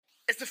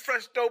the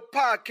Fresh Dope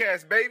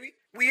Podcast, baby.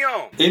 We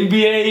on.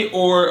 NBA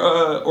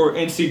or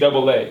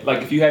NCAA?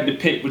 Like, if you had to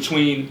pick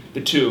between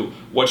the two,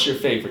 what's your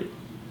favorite?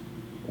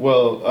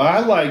 Well, I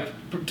like,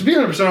 to be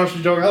 100% honest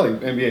with you, I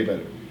like NBA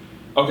better.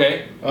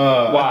 Okay.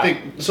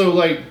 Why?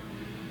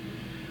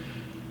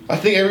 I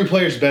think every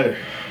player's better.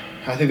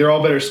 I think they're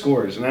all better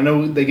scorers. And I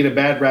know they get a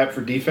bad rap for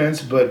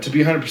defense, but to be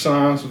 100%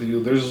 honest with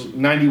you, there's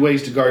 90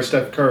 ways to guard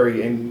Steph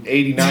Curry, and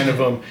 89 of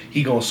them,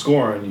 he going to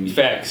score on you.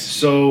 Facts.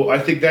 So I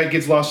think that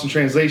gets lost in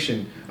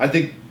translation. I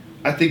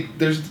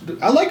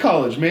like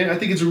college, man. I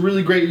think it's a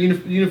really great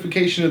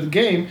unification of the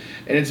game,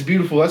 and it's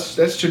beautiful.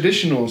 That's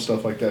traditional and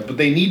stuff like that. But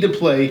they need to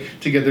play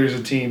together as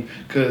a team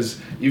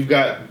because you've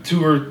got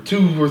two or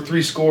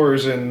three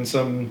scorers and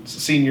some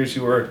seniors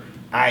who are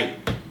aight.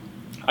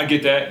 I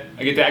get that.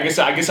 I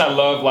guess I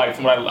love, like,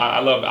 from what I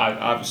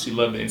obviously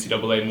love the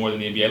NCAA more than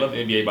the NBA. I love the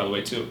NBA, by the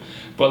way, too.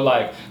 But,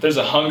 like, there's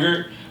a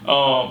hunger.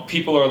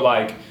 People are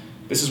like,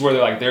 this is where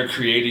they're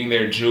creating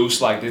their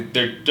juice. Like,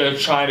 they're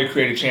trying to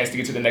create a chance to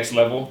get to the next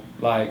level.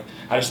 Like,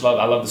 I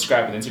love the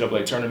scrap of the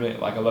NCAA tournament.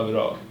 Like, I love it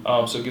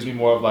all. So it gives me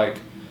more of, like,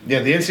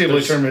 yeah, the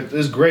NCAA tournament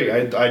is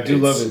great. I do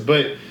love it,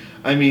 but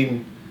I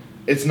mean,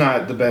 it's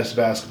not the best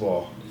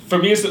basketball. For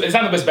me, it's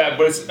not the best basketball,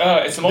 but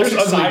it's the most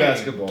There's exciting. ugly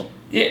basketball.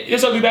 Yeah,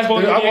 there's ugly basketball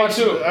in the NBA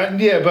too.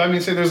 But I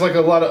mean, say there's like a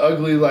lot of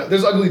ugly,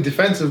 there's ugly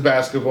defensive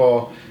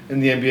basketball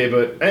in the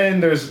NBA,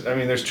 and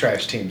there's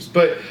trash teams.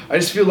 But I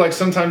just feel like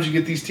sometimes you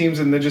get these teams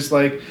and they're just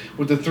like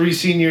with the three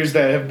seniors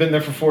that have been there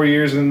for 4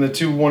 years and the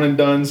two one and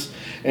dones,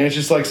 and it's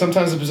just like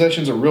sometimes the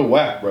possessions are real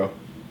whack, bro.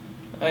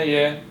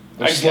 Yeah.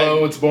 They're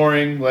slow. It's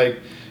boring. Like.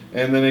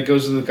 And then it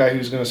goes to the guy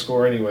who's going to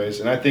score anyways.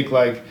 And I think,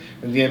 like,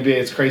 in the NBA,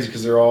 it's crazy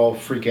because they're all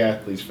freak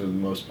athletes for the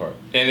most part.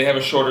 And they have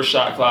a shorter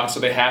shot clock, so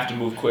they have to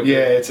move quicker.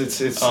 Yeah, it's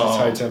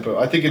high tempo.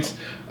 I think it's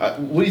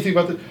what do you think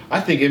about that? I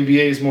think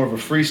NBA is more of a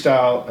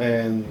freestyle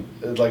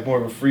and, like, more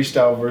of a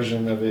freestyle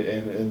version of it.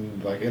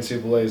 And like,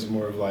 NCAA is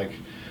more of, like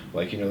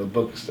the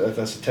books.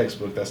 That's the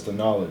textbook. That's the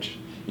knowledge.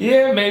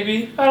 Yeah,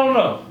 maybe. I don't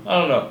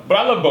know. But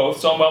I love both,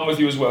 so I'm with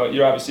you as well.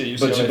 You're obviously a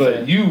UCLA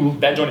fan.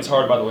 That joint is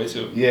hard, by the way,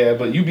 too. Yeah,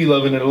 but you be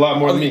loving it a lot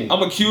more than me.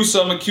 I'm a Cuse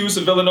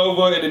of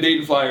Villanova and a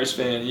Dayton Flyers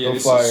fan. Yeah,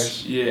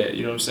 Flyers. Yeah,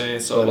 you know what I'm saying?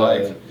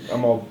 So,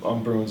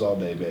 I'm Bruins all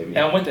day, baby. And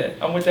I'm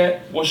with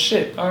that. Well,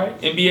 shit. All right.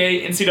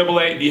 NBA,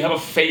 NCAA. Do you have a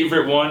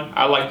favorite one?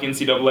 I like the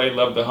NCAA.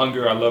 Love the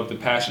hunger. I love the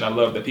passion. I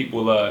love that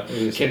people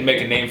can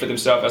make a name for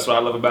themselves. That's what I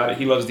love about it.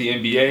 He loves the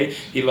NBA.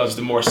 He loves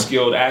the more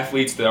skilled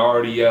athletes, the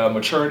already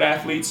matured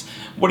athletes.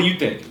 What do you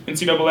think?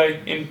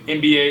 NCAA,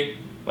 NBA?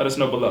 Let us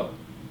know below.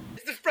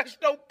 It's the Fresh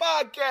Dope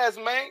Podcast,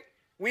 man.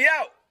 We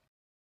out.